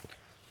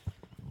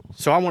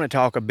So I want to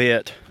talk a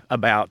bit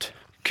about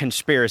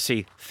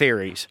conspiracy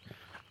theories.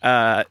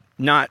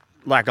 Not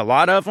like a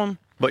lot of them,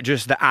 but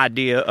just the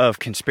idea of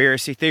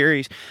conspiracy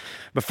theories.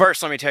 But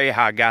first, let me tell you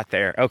how I got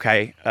there.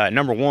 Okay,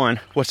 number one,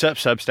 what's up,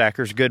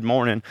 Substackers? Good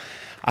morning.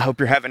 I hope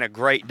you're having a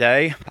great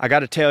day. I got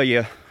to tell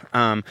you,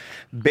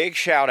 big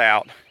shout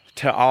out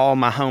to all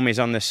my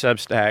homies on this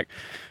Substack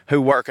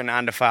who work a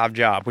 9-to-5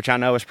 job, which I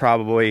know is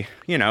probably,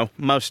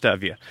 most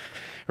of you,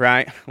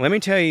 right? Let me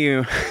tell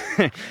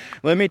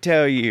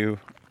you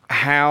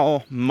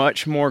how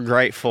much more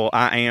grateful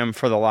I am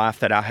for the life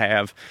that I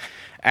have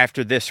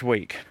after this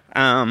week.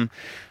 I've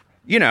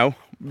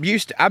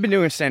been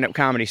doing stand-up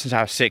comedy since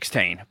I was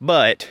 16,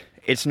 but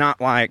it's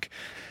not like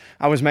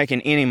I was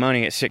making any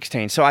money at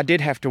 16. So I did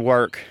have to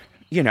work,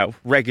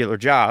 regular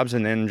jobs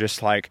and then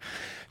just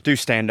do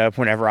stand-up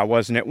whenever I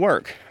wasn't at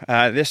work.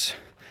 This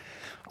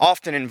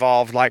often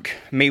involved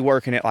me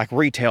working at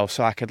retail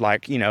so I could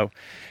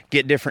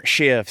get different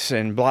shifts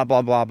and blah,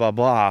 blah, blah, blah,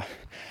 blah.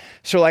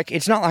 So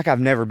it's not like I've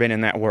never been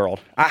in that world.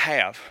 I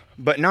have,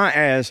 but not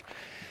as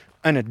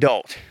an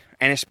adult.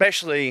 And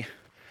especially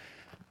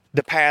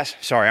the past,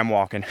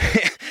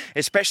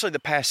 especially the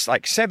past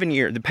 7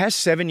 years, the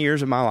past 7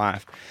 years of my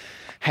life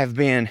have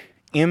been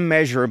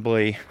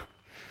immeasurably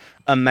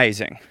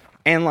amazing.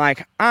 And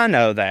I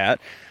know that.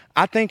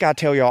 I think I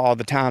tell y'all all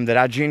the time that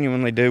I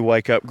genuinely do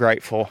wake up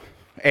grateful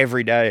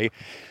every day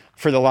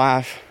for the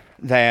life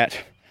that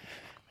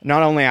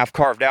not only I've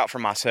carved out for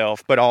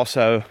myself, but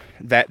also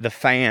that the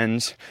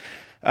fans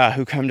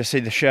who come to see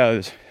the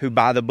shows, who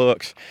buy the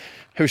books,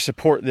 who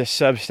support this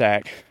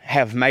Substack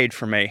have made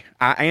for me.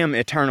 I am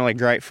eternally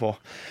grateful.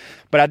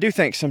 But I do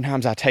think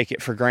sometimes I take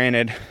it for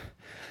granted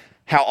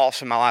how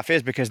awesome my life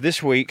is, because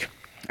this week,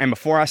 and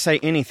before I say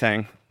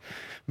anything,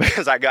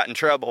 because I got in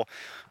trouble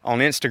on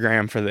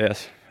Instagram for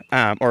this,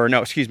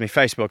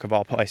 Facebook of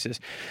all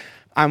places,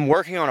 I'm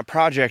working on a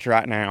project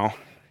right now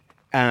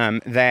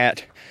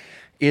that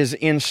is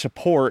in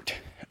support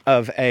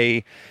of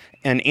an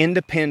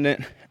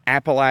independent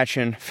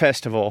Appalachian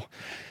festival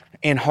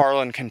in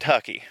Harlan,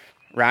 Kentucky,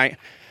 right?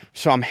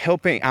 So I'm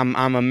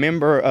a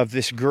member of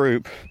this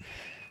group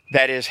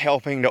that is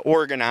helping to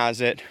organize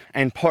it,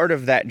 and part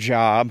of that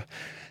job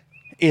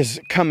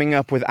is coming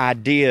up with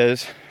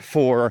ideas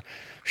for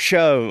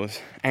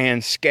shows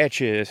and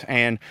sketches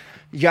and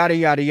yada,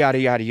 yada, yada,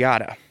 yada,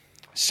 yada.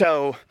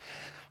 So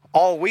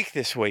all week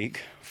this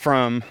week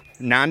from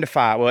 9 to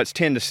 5, well, it's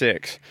 10 to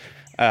 6,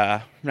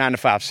 9 to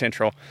 5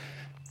 Central,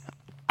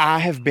 I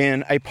have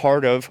been a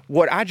part of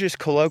what I just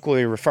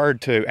colloquially referred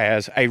to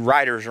as a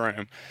writer's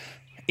room.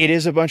 It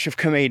is a bunch of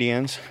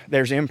comedians.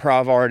 There's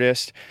improv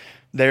artists.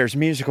 There's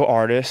musical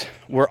artists.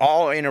 We're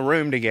all in a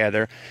room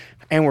together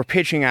and we're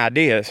pitching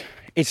ideas.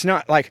 It's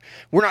not like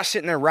we're not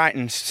sitting there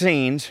writing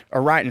scenes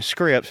or writing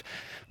scripts,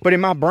 but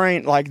in my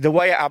brain, the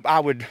way I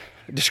would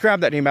describe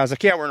that to anybody, I was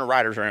like, yeah, we're in a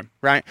writer's room,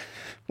 right?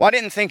 Well, I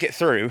didn't think it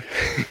through,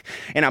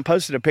 and I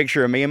posted a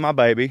picture of me and my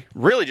baby,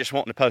 really just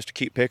wanting to post a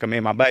cute pic of me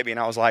and my baby, and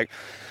I was like,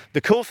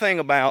 the cool thing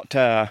about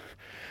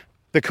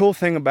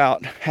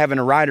having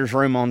a writer's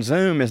room on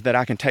Zoom is that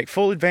I can take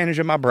full advantage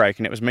of my break,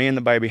 and it was me and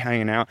the baby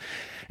hanging out.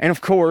 And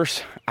of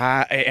course,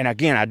 I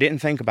didn't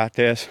think about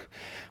this.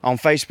 On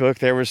Facebook,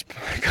 there was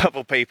a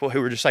couple people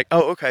who were just like,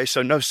 oh, okay,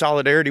 so no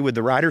solidarity with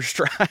the writer's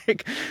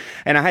strike.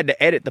 And I had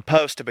to edit the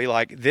post to be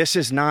like, this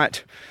is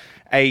not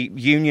a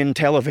union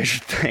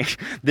television thing.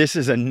 This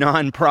is a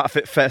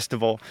non-profit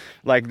festival.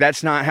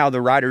 That's not how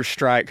the writer's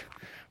strike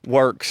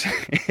works.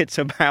 It's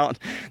about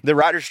the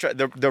writer's strike,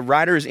 the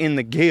writers in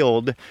the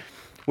guild,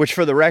 which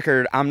for the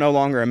record, I'm no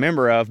longer a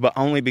member of, but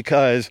only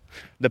because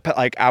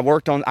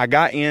I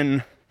got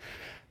in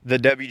the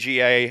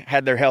WGA,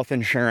 had their health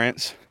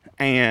insurance,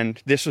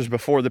 and this was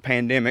before the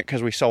pandemic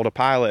because we sold a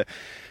pilot.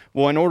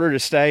 Well, in order to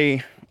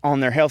stay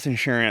on their health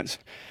insurance,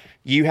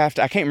 you have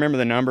to, I can't remember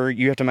the number,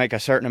 you have to make a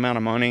certain amount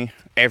of money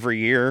every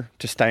year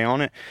to stay on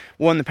it.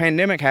 Well, when the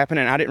pandemic happened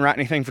and I didn't write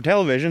anything for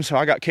television, so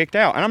I got kicked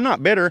out. And I'm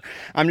not bitter.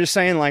 I'm just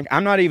saying,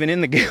 I'm not even in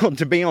the guild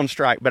to be on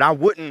strike, but I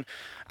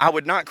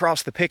would not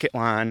cross the picket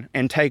line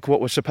and take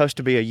what was supposed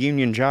to be a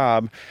union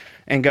job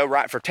and go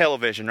write for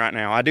television right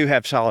now. I do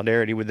have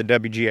solidarity with the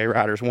WGA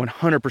writers,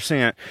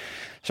 100%.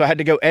 So I had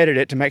to go edit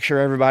it to make sure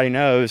everybody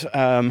knows.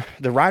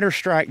 The writer's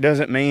strike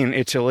doesn't mean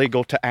it's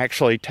illegal to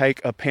actually take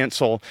a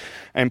pencil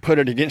and put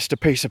it against a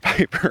piece of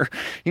paper.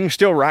 You can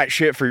still write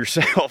shit for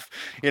yourself.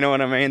 You know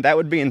what I mean? That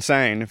would be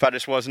insane if I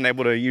just wasn't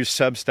able to use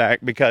Substack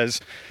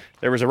because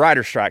there was a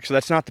writer's strike. So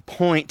that's not the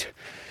point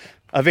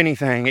of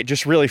anything. It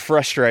just really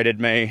frustrated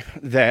me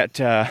that,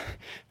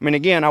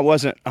 again, I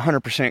wasn't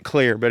 100%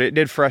 clear, but it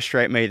did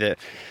frustrate me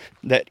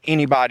that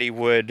anybody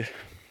would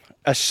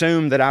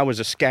assume that I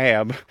was a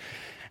scab,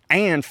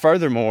 and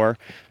furthermore,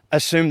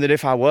 assume that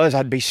if I was,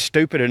 I'd be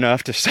stupid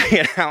enough to say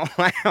it out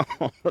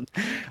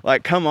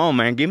loud. Come on,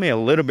 man, give me a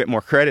little bit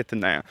more credit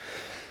than that.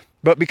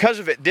 But because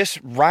of it, this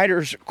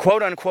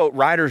quote-unquote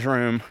writer's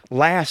room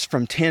lasts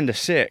from 10 to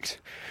 6,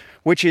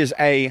 which is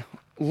a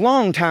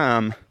long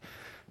time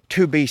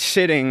to be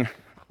sitting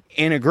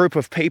in a group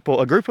of people,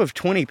 a group of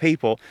 20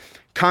 people,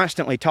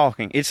 constantly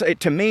talking.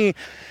 To me,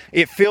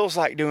 it feels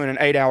like doing an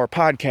 8-hour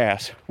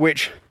podcast,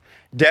 which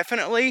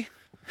definitely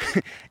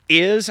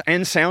is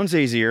and sounds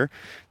easier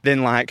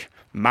than like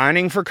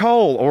mining for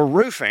coal or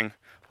roofing,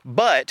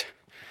 but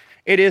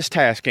it is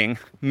tasking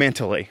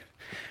mentally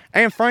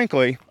and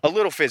frankly a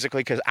little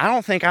physically, because I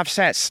don't think I've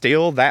sat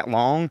still that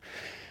long.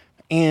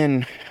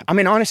 And I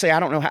mean, honestly, I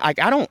don't know how, like,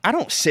 I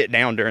don't sit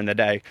down during the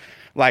day.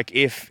 Like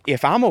if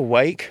I'm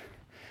awake,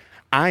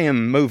 I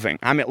am moving.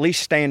 I'm at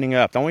least standing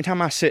up. The only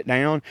time I sit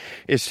down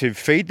is to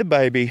feed the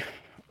baby,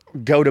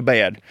 go to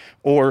bed,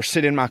 or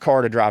sit in my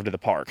car to drive to the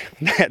park.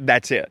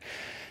 That's it.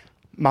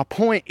 My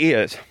point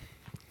is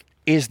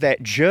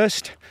that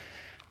just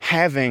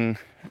having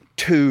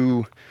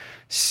to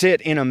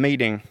sit in a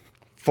meeting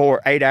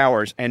for 8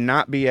 hours and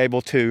not be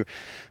able to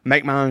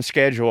make my own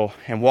schedule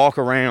and walk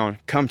around,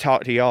 come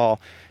talk to y'all,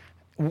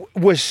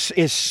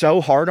 is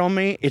so hard on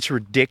me. It's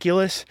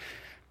ridiculous.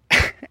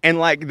 And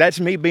like, that's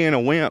me being a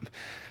wimp.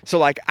 So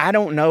like, I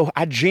don't know.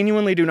 I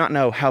genuinely do not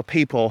know how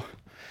people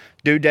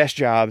do desk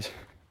jobs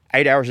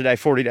 8 hours a day,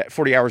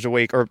 40 hours a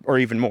week, or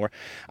even more.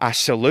 I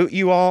salute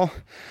you all.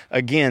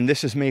 Again,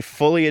 this is me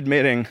fully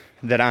admitting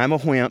that I'm a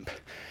wimp.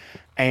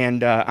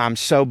 And I'm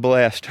so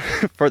blessed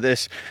for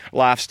this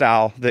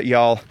lifestyle that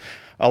y'all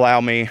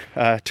allow me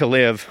to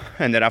live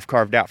and that I've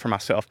carved out for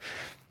myself.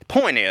 The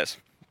point is,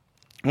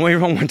 we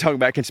don't want to talk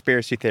about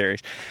conspiracy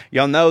theories.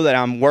 Y'all know that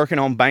I'm working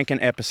on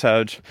banking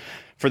episodes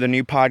for the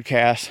new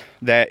podcast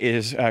that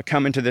is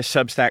coming to this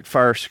Substack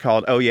first,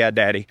 called Oh Yeah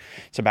Daddy.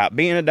 It's about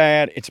being a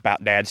dad. It's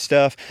about dad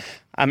stuff.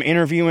 I'm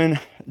interviewing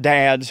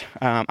dads.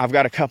 I've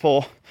got a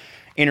couple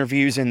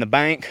interviews in the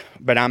bank,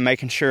 but I'm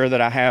making sure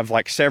that I have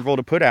like several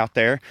to put out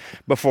there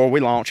before we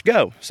launch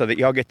Go, so that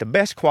y'all get the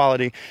best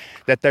quality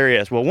that there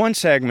is. Well, one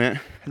segment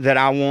that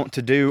I want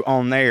to do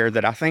on there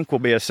that I think will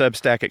be a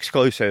Substack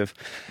exclusive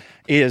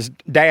is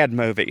dad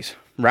movies,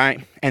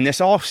 right? And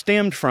this all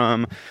stemmed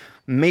from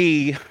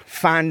me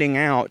finding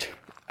out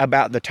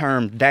about the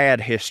term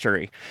dad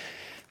history.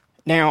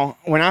 Now,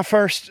 when I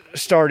first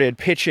started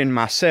pitching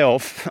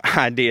myself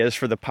ideas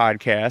for the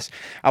podcast,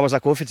 I was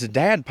like, well, if it's a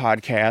dad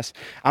podcast,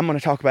 I'm going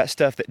to talk about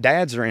stuff that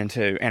dads are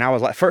into. And I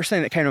was like, first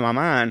thing that came to my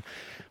mind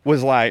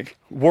was like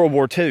World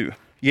War II,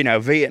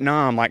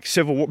 Vietnam, like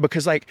Civil War.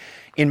 Because like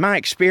in my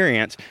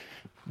experience,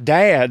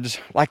 dads,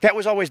 like that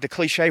was always the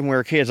cliche when we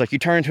were kids. Like you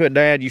turn to a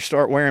dad, you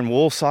start wearing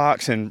wool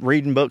socks and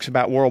reading books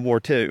about World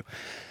War II.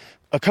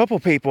 A couple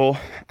people,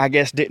 I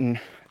guess, didn't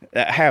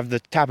have the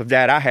type of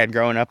dad I had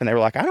growing up, and they were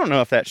like, I don't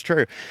know if that's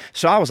true.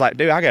 So I was like,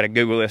 dude, I got to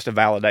Google this to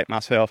validate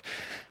myself.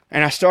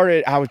 And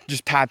I was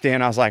just typed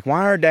in, I was like,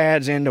 why are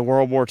dads into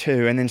World War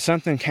II? And then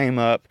something came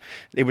up.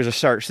 It was a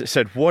search that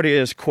said, what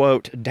is,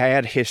 quote,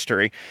 dad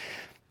history?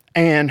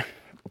 And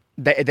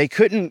they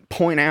couldn't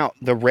point out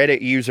the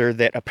Reddit user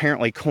that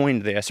apparently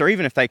coined this, or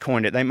even if they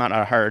coined it, they might not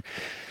have heard.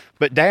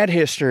 But dad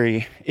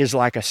history is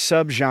like a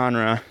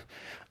subgenre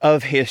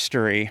of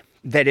history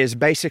that is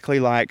basically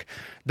like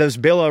those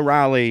Bill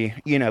O'Reilly,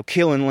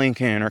 Killing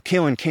Lincoln or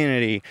Killing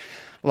Kennedy,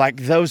 like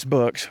those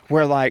books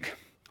where like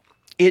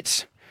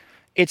it's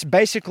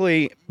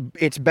basically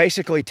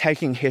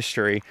taking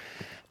history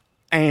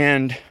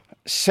and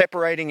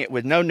separating it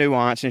with no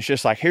nuance. And it's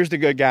just like, here's the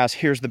good guys,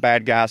 here's the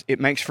bad guys. It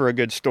makes for a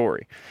good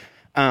story.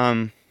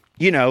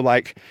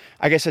 Like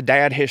I guess a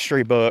dad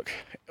history book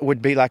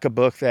would be like a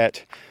book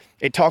that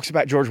it talks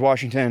about George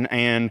Washington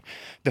and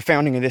the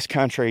founding of this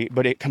country,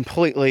 but it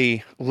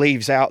completely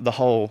leaves out the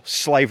whole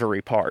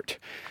slavery part.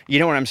 You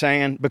know what I'm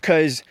saying?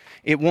 Because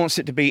it wants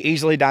it to be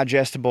easily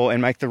digestible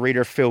and make the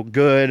reader feel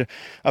good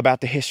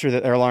about the history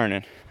that they're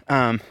learning.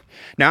 Now,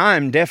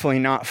 I'm definitely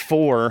not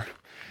for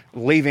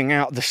leaving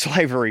out the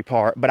slavery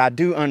part, but I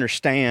do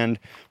understand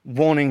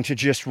wanting to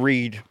just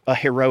read a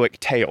heroic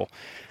tale.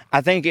 I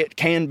think it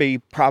can be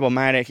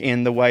problematic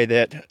in the way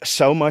that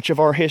so much of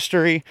our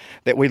history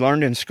that we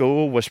learned in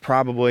school was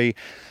probably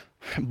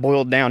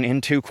boiled down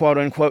into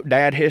quote-unquote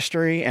dad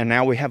history, and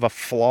now we have a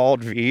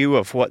flawed view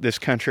of what this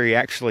country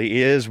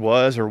actually is,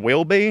 was, or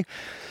will be.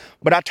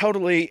 But I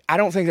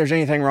don't think there's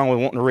anything wrong with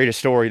wanting to read a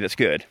story that's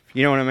good.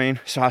 You know what I mean?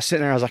 So I was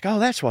sitting there, I was like, oh,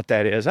 that's what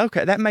that is.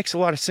 Okay, that makes a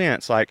lot of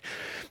sense. Like,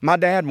 my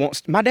dad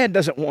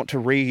doesn't want to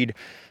read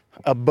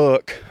a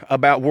book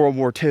about World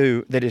War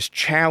II that is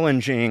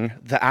challenging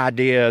the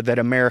idea that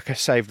America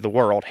saved the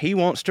world. He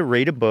wants to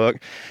read a book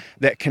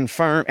that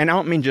confirms, and I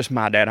don't mean just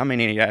my dad, I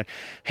mean any dad.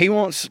 He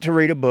wants to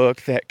read a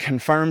book that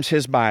confirms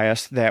his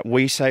bias that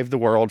we saved the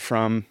world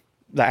from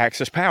the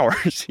Axis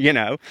powers,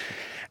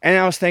 And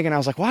I was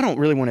like, well, I don't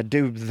really want to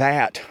do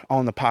that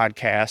on the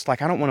podcast.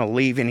 Like, I don't want to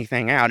leave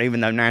anything out, even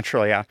though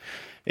naturally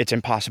it's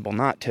impossible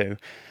not to.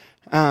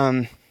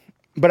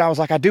 But I was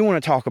like, I do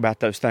want to talk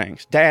about those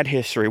things. Dad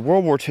history,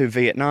 World War II,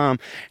 Vietnam.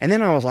 And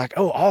then I was like,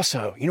 oh,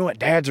 also, you know what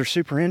dads are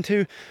super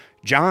into?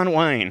 John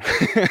Wayne.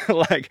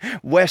 Like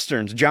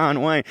Westerns,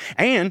 John Wayne.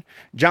 And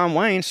John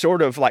Wayne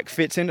sort of like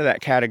fits into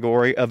that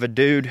category of a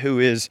dude who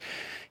was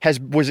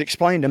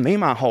explained to me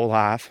my whole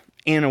life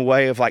in a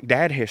way of like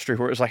dad history,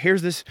 where it was like,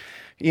 here's this,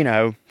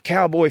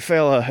 cowboy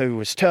fella who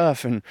was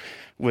tough and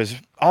was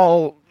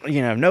all,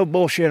 no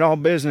bullshit, all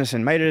business,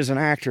 and made it as an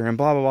actor and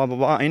blah, blah, blah,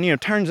 blah, blah.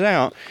 And, turns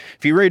out,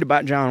 if you read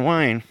about John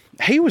Wayne,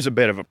 he was a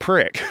bit of a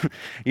prick,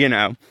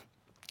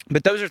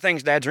 But those are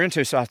things dads are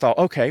into. So I thought,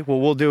 okay, well,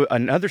 we'll do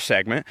another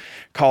segment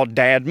called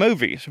Dad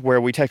Movies,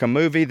 where we take a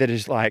movie that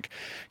is like,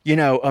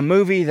 a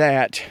movie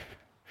that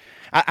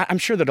I'm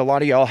sure that a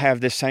lot of y'all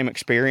have this same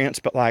experience,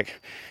 but like,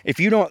 if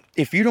you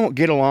don't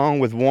get along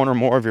with one or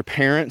more of your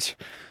parents,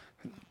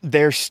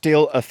 there's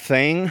still a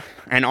thing.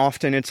 And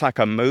often it's like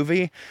a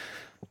movie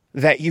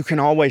that you can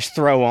always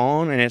throw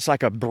on, and it's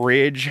like a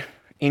bridge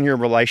in your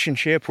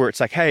relationship where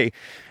it's like, hey,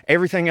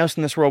 everything else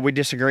in this world we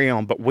disagree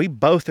on, but we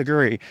both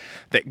agree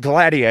that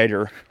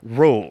Gladiator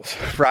rules,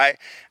 right?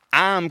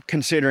 I'm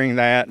considering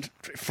that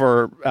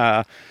for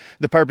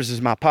the purposes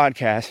of my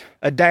podcast,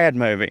 a dad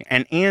movie.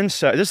 And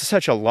this is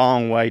such a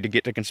long way to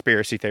get to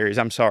conspiracy theories.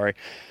 I'm sorry.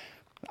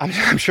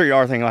 I'm sure you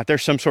are thinking like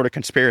there's some sort of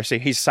conspiracy.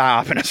 He's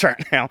psyoping us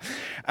right now.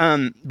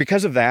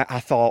 Because of that,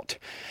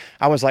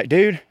 I was like,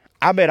 dude,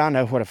 I bet I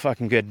know what a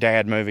fucking good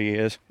dad movie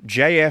is.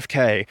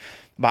 JFK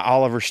by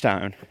Oliver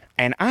Stone.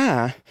 And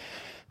I,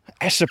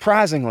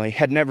 surprisingly,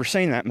 had never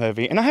seen that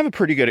movie. And I have a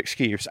pretty good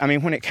excuse. I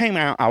mean, when it came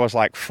out, I was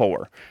like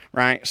 4,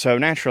 right? So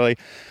naturally,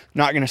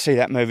 not going to see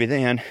that movie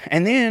then.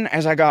 And then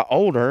as I got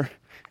older,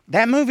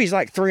 that movie's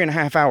like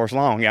 3.5 hours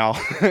long, y'all.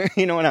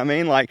 You know what I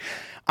mean? Like,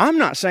 I'm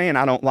not saying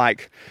I don't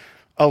like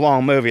a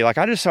long movie. Like,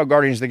 I just saw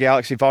Guardians of the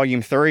Galaxy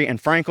Volume 3, and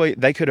frankly,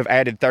 they could have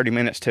added 30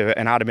 minutes to it,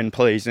 and I'd have been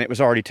pleased, and it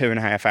was already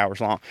 2.5 hours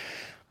long.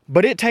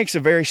 But it takes a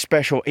very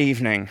special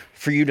evening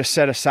for you to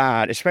set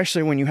aside,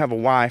 especially when you have a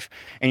wife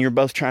and you're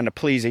both trying to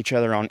please each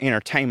other on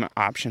entertainment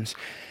options,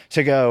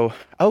 to go,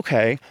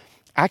 okay,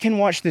 I can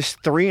watch this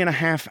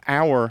 3.5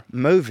 hour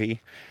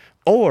movie,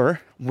 or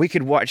we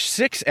could watch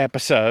 6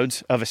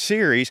 episodes of a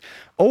series,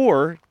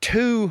 or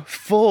 2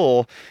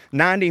 full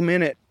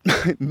 90-minute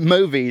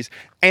movies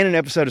and an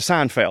episode of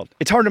Seinfeld.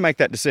 It's hard to make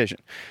that decision.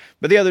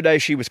 But the other day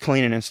she was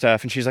cleaning and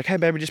stuff, and she's like, hey,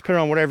 baby, just put it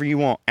on whatever you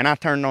want. And I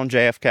turned on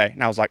JFK,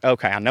 and I was like,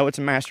 okay, I know it's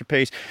a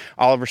masterpiece.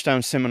 Oliver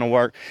Stone's seminal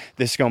work.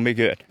 This is going to be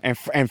good.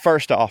 And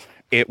first off,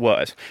 it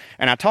was.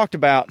 And I talked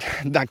about,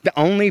 like, the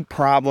only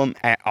problem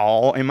at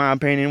all, in my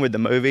opinion, with the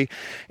movie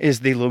is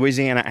the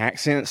Louisiana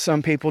accent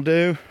some people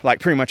do. Like,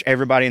 pretty much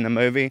everybody in the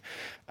movie.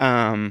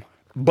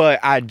 But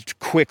I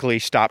quickly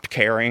stopped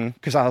caring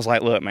because I was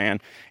like, look, man,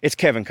 it's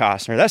Kevin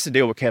Costner. That's the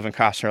deal with Kevin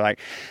Costner. Like,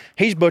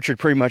 he's butchered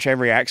pretty much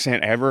every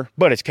accent ever,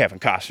 but it's Kevin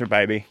Costner,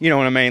 baby. You know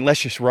what I mean?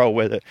 Let's just roll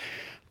with it.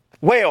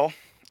 Well,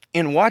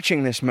 in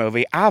watching this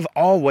movie, I've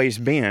always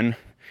been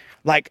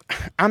like,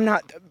 Ron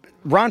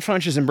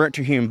Funches and Brent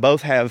Terhune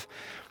both have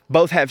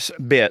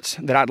bits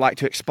that I'd like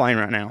to explain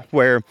right now,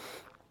 where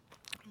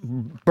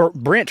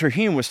Brent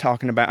Terhune was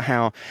talking about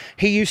how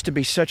he used to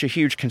be such a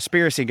huge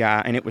conspiracy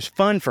guy, and it was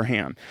fun for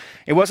him.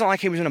 It wasn't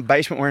like he was in a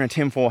basement wearing a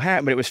tinfoil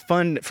hat, but it was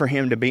fun for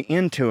him to be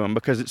into them,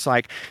 because it's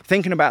like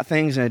thinking about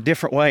things in a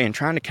different way and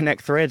trying to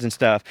connect threads and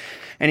stuff.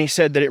 And he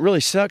said that it really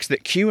sucks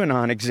that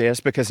QAnon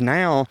exists, because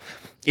now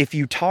if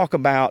you talk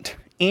about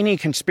any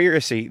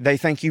conspiracy, they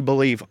think you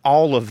believe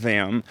all of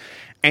them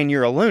and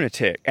you're a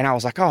lunatic. And I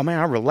was like, oh man,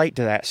 I relate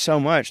to that so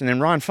much. And then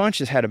Ron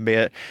Funches had a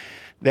bit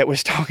that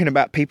was talking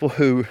about people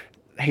who,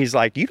 he's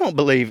like, you don't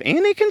believe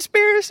any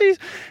conspiracies?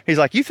 He's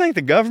like, you think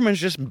the government's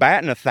just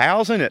batting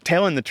 1,000 at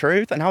telling the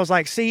truth? And I was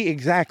like, see,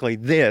 exactly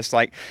this.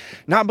 Like,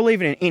 not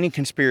believing in any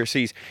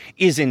conspiracies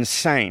is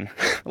insane.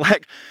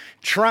 Like,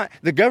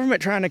 the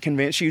government trying to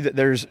convince you that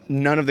there's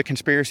none of the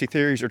conspiracy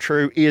theories are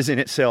true is in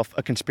itself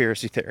a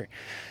conspiracy theory.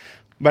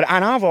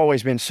 And I've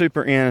always been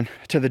super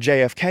into the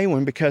JFK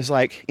one because,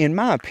 like, in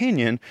my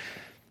opinion,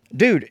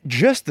 dude,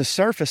 just the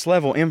surface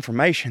level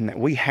information that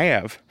we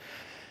have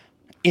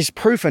is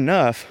proof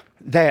enough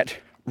that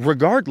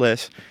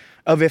regardless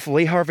of if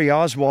Lee Harvey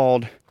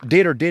Oswald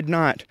did or did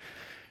not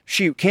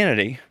shoot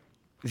Kennedy,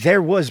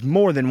 there was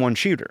more than one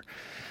shooter.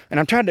 And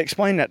I'm trying to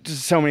explain that to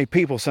so many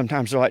people.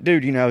 Sometimes they're like,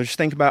 dude, just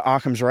think about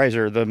Occam's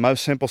razor, the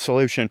most simple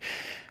solution.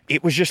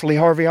 It was just Lee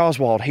Harvey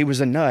Oswald. He was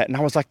a nut. And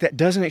I was like, that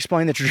doesn't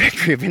explain the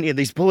trajectory of any of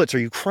these bullets. Are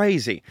you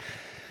crazy?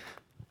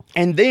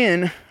 And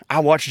then I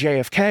watched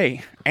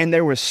JFK, and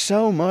there was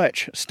so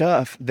much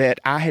stuff that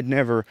I had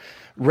never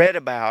read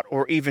about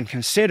or even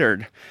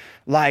considered.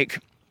 Like,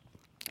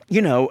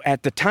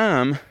 at the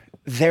time,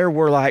 there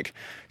were like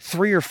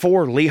 3 or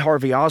 4 Lee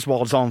Harvey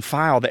Oswalds on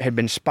file that had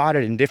been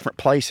spotted in different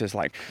places,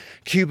 like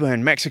Cuba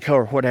and Mexico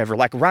or whatever,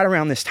 like right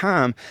around this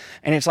time.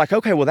 And it's like,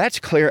 okay, well, that's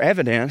clear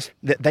evidence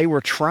that they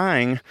were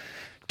trying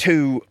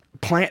to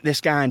plant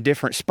this guy in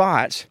different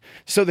spots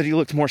so that he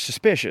looked more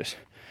suspicious,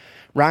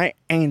 right?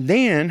 And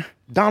then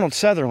Donald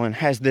Sutherland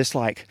has this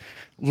like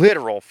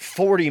literal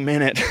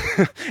 40-minute,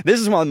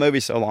 this is why the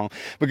movie's so long,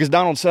 because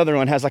Donald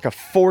Sutherland has like a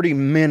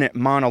 40-minute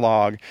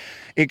monologue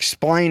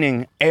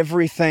explaining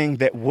everything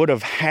that would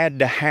have had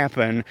to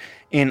happen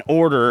in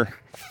order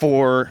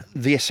for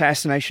the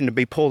assassination to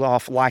be pulled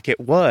off like it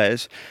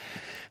was.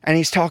 And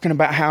he's talking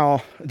about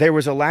how there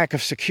was a lack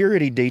of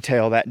security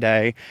detail that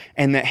day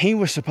and that he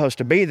was supposed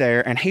to be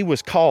there and he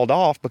was called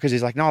off because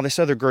he's like, no, this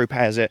other group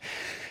has it.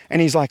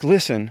 And he's like,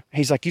 listen,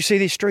 he's like, you see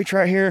these streets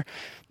right here?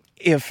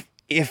 If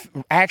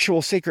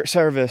actual Secret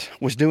Service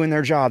was doing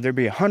their job, there'd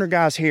be 100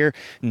 guys here.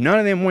 None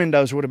of them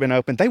windows would have been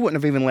open. They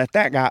wouldn't have even let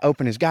that guy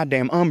open his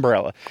goddamn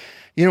umbrella.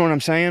 You know what I'm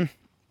saying?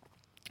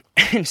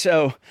 And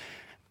so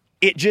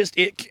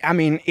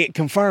it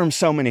confirms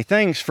so many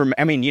things for me.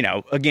 I mean, you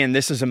know, again,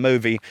 this is a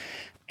movie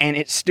and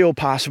it's still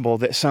possible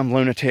that some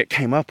lunatic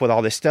came up with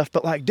all this stuff.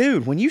 But like,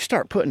 dude, when you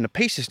start putting the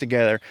pieces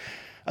together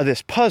of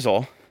this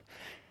puzzle,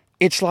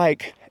 it's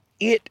like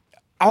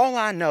all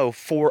I know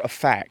for a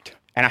fact,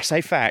 and I say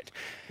fact,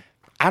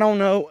 I don't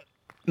know,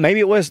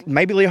 maybe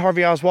Lee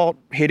Harvey Oswald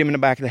hit him in the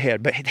back of the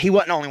head, but he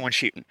wasn't the only one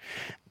shooting.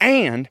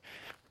 And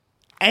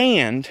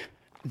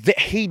that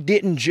he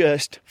didn't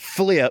just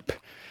flip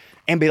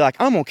and be like,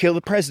 I'm going to kill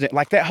the president.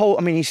 Like that whole,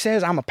 I mean, he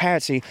says, I'm a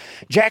patsy.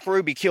 Jack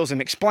Ruby kills him.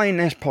 Explain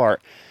this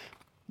part.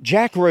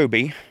 Jack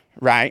Ruby,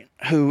 right,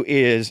 who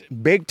is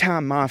big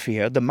time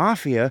mafia, the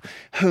mafia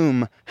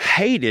whom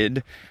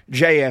hated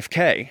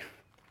JFK,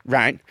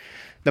 right?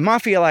 The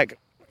mafia, like,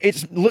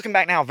 it's looking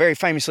back now, very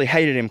famously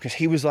hated him because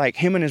he was like,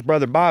 him and his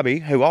brother Bobby,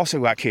 who also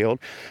got killed,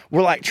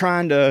 were like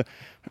trying to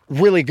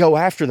really go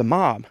after the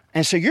mob.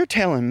 And so you're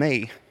telling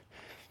me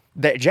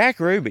that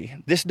Jack Ruby,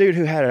 this dude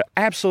who had an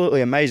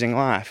absolutely amazing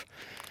life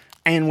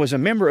and was a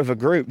member of a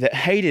group that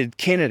hated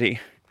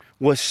Kennedy,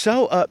 was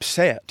so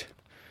upset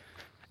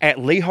at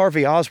Lee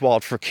Harvey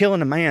Oswald for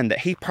killing a man that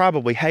he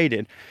probably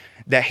hated,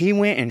 that he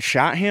went and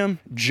shot him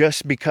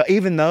just because,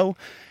 even though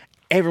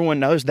everyone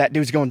knows that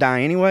dude's gonna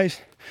die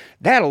anyways.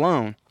 That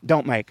alone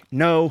don't make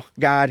no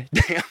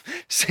goddamn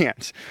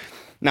sense.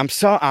 Now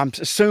I'm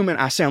assuming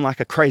I sound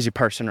like a crazy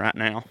person right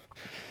now,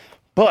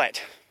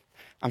 but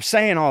I'm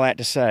saying all that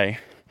to say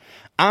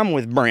I'm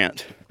with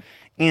Brent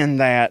in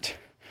that,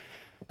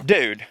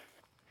 dude,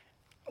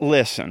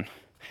 listen,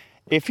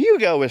 if you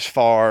go as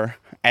far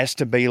as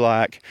to be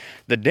like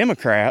the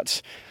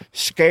Democrats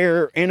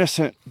scare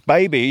innocent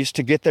babies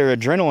to get their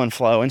adrenaline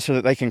flowing so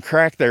that they can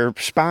crack their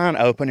spine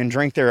open and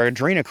drink their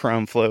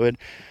adrenochrome fluid,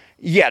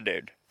 yeah,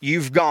 dude,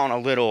 you've gone a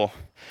little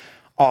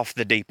off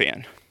the deep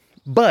end.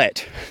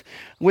 But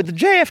with the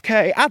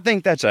JFK, I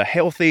think that's a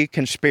healthy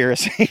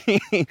conspiracy.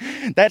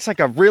 That's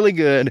like a really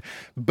good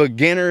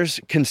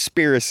beginner's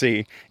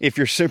conspiracy if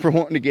you're super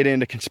wanting to get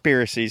into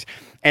conspiracies.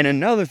 And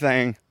another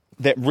thing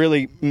that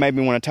really made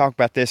me want to talk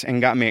about this and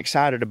got me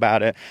excited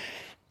about it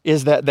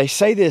is that they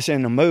say this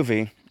in the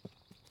movie.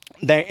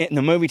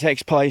 The movie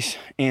takes place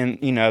in,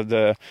 you know,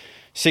 the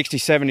 60s,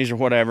 70s or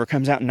whatever,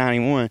 comes out in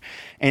 91.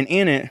 And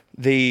in it,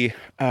 the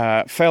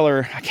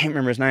feller, I can't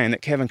remember his name,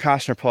 that Kevin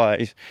Costner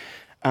plays,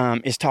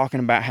 is talking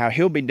about how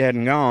he'll be dead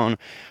and gone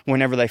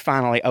whenever they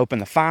finally open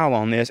the file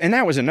on this. And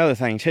that was another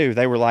thing too.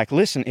 They were like,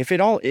 listen, if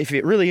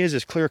it really is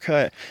as clear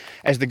cut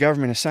as the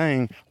government is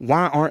saying,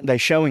 why aren't they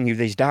showing you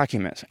these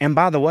documents? And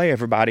by the way,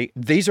 everybody,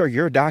 these are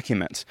your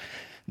documents.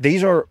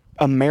 These are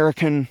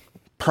American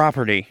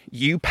property.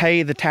 You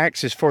pay the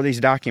taxes for these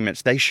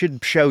documents. They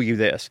should show you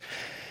this.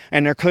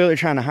 And they're clearly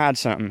trying to hide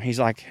something. He's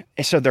like,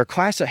 so they're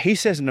he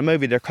says in the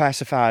movie they're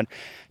classified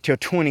till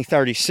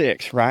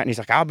 2036, right? And he's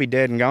like, I'll be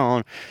dead and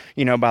gone,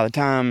 you know, by the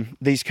time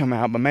these come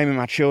out, but maybe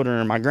my children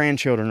or my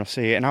grandchildren will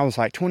see it. And I was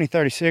like,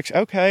 2036,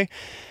 okay.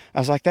 I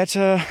was like,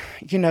 I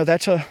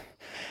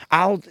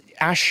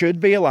should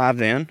be alive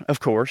then, of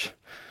course,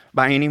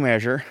 by any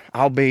measure.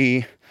 I'll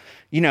be,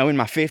 you know, in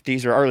my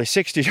 50s or early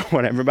 60s or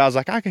whatever. But I was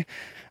like,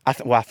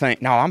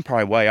 no, I'm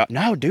probably way up.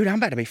 No, dude, I'm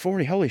about to be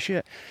 40. Holy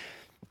shit.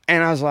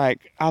 And I was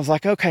like,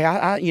 okay,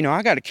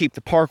 I got to keep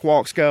the park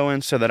walks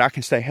going so that I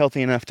can stay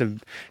healthy enough to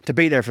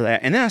be there for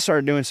that. And then I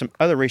started doing some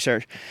other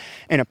research,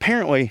 and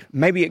apparently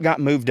maybe it got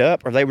moved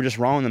up or they were just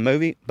wrong in the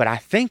movie, but I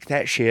think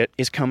that shit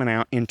is coming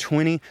out in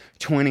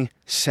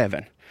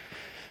 2027.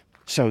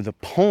 So the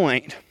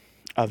point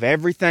of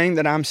everything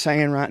that I'm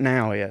saying right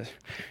now is,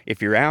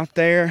 if you're out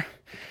there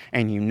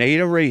and you need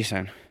a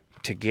reason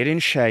to get in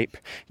shape,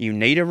 you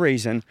need a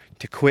reason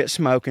to quit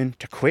smoking,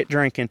 to quit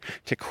drinking,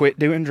 to quit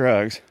doing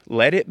drugs,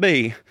 let it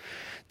be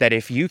that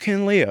if you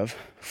can live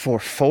for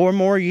 4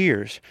 more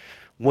years,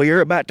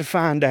 we're about to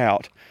find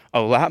out a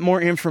lot more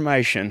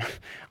information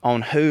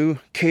on who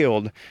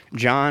killed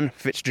John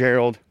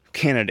Fitzgerald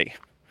Kennedy.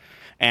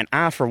 And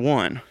I, for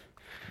one,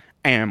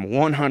 am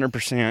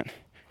 100%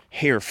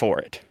 here for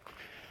it.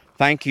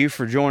 Thank you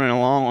for joining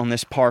along on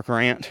this park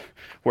rant.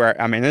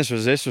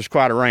 This was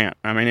quite a rant.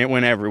 I mean, it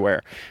went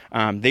everywhere.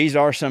 These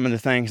are some of the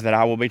things that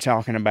I will be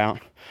talking about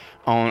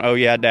on Oh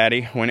Yeah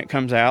Daddy when it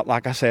comes out.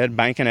 Like I said,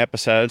 banking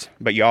episodes,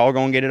 but y'all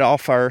gonna get it all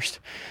first.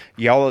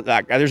 Y'all,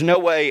 like, there's no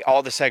way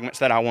all the segments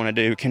that I want to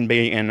do can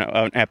be in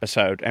an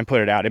episode and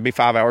put it out. It'd be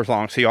 5 hours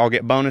long, so y'all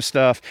get bonus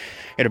stuff.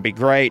 It'll be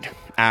great.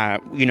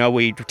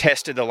 We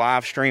tested the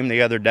live stream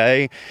the other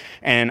day,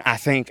 and I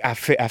think I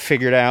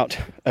figured out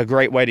a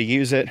great way to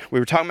use it. We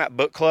were talking about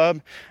book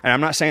club, and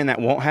I'm not saying that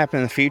won't happen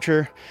in the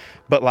future,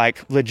 But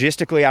like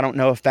logistically, I don't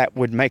know if that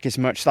would make as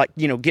much, like,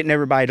 you know, getting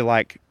everybody to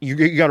like,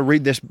 you got to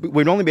read this.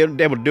 We'd only be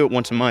able to do it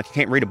once a month. You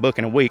can't read a book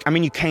in a week. I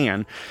mean, you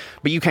can,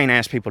 but you can't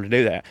ask people to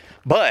do that.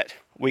 But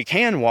we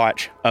can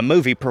watch a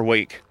movie per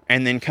week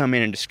and then come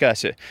in and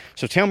discuss it.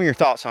 So tell me your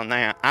thoughts on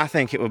that. I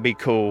think it would be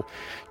cool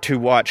to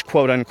watch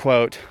quote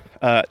unquote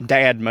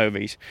dad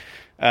movies,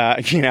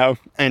 you know,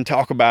 and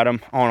talk about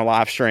them on a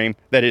live stream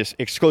that is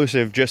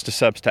exclusive just to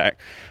Substack.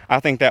 I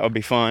think that would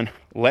be fun.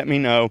 Let me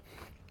know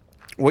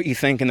what you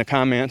think in the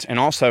comments, and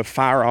also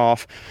fire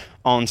off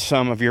on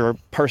some of your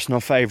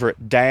personal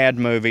favorite dad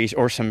movies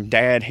or some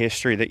dad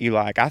history that you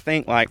like. I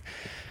think like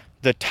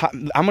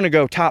I'm going to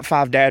go top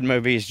 5 dad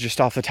movies just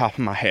off the top of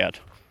my head.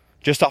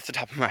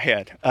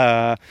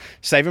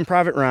 Saving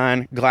Private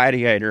Ryan,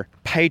 Gladiator,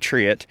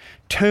 Patriot,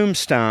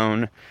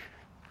 Tombstone,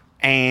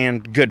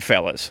 and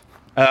Goodfellas.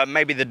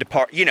 Maybe The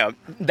Depart, you know,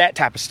 that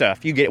type of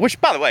stuff. You get it.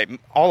 Which, by the way,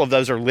 all of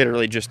those are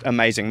literally just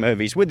amazing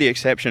movies, with the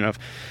exception of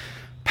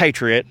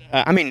Patriot.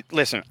 I mean,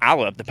 listen, I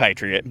love The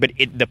Patriot, but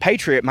The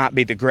Patriot might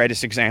be the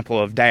greatest example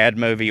of dad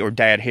movie or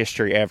dad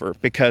history ever,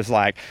 because,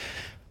 like,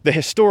 the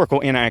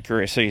historical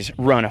inaccuracies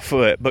run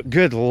afoot, but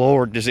good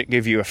Lord, does it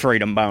give you a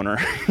freedom boner.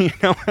 You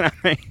know what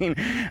I mean?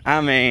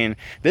 I mean,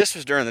 this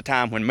was during the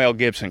time when Mel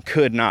Gibson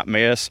could not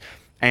miss,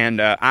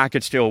 and I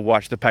could still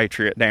watch The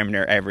Patriot damn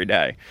near every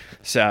day.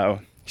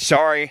 So,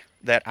 sorry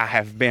that I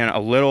have been a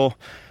little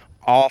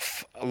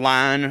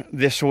offline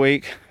this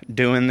week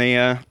doing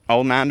the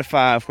old 9 to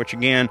 5, which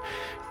again,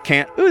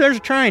 can't... Ooh, there's a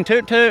train.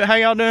 Toot, toot. How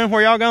y'all doing?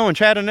 Where y'all going?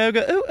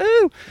 Chattanooga? Ooh,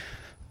 ooh.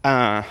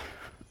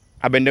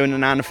 I've been doing the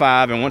 9 to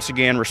 5, and once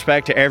again,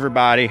 respect to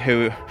everybody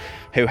who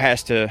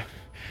has to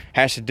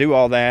do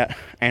all that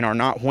and are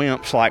not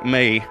wimps like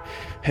me,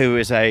 who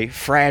is a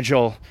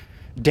fragile,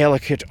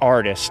 delicate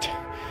artist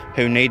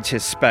who needs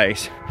his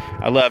space.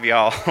 I love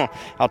y'all.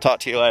 I'll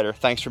talk to you later.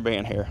 Thanks for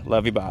being here.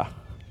 Love you. Bye.